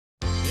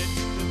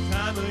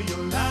time of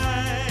your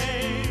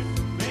life.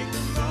 Make the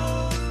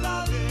most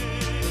of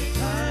it.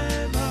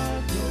 Time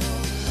of your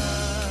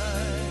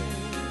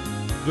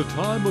life. The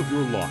Time of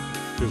Your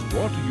Life is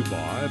brought to you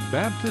by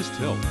Baptist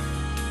Health.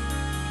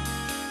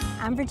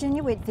 I'm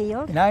Virginia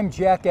Whitfield. And I'm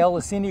Jack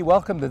Alicini.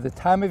 Welcome to The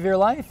Time of Your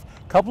Life.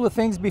 A couple of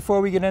things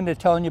before we get into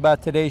telling you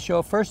about today's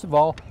show. First of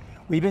all,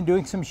 we've been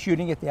doing some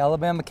shooting at the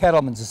Alabama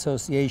Cattlemen's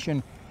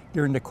Association.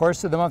 During the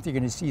course of the month, you're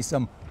going to see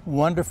some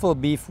wonderful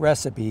beef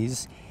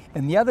recipes.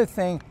 And the other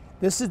thing,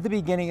 this is the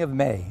beginning of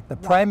May. The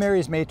primary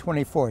is May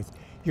 24th.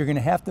 You're going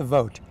to have to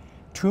vote.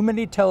 Too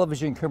many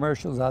television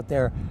commercials out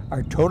there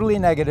are totally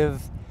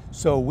negative.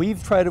 So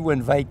we've tried to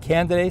invite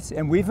candidates,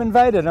 and we've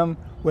invited them.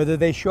 Whether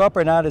they show up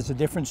or not is a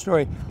different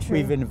story. True.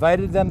 We've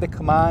invited them to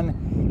come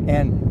on,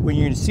 and when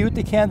you're going to see with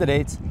the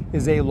candidates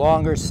is a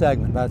longer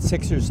segment, about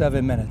 6 or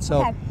 7 minutes.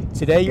 So Okay.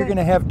 today you're Good.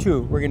 going to have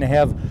two. We're going to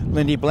have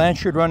Lindy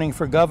Blanchard running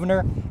for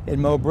governor, and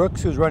Mo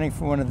Brooks, who's running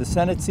for one of the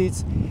Senate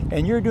seats.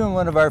 And you're doing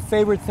one of our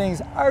favorite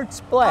things, Art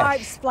Splash.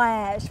 Art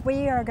Splash.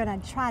 We are going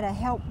to try to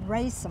help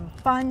raise some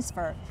funds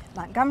for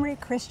Montgomery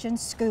Christian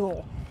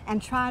School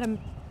and try to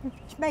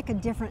make a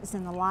difference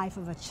in the life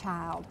of a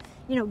child.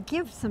 You know,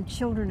 give some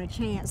children a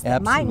chance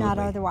that might not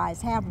Absolutely.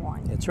 otherwise have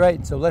one. That's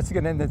right. So let's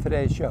get into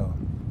today's show.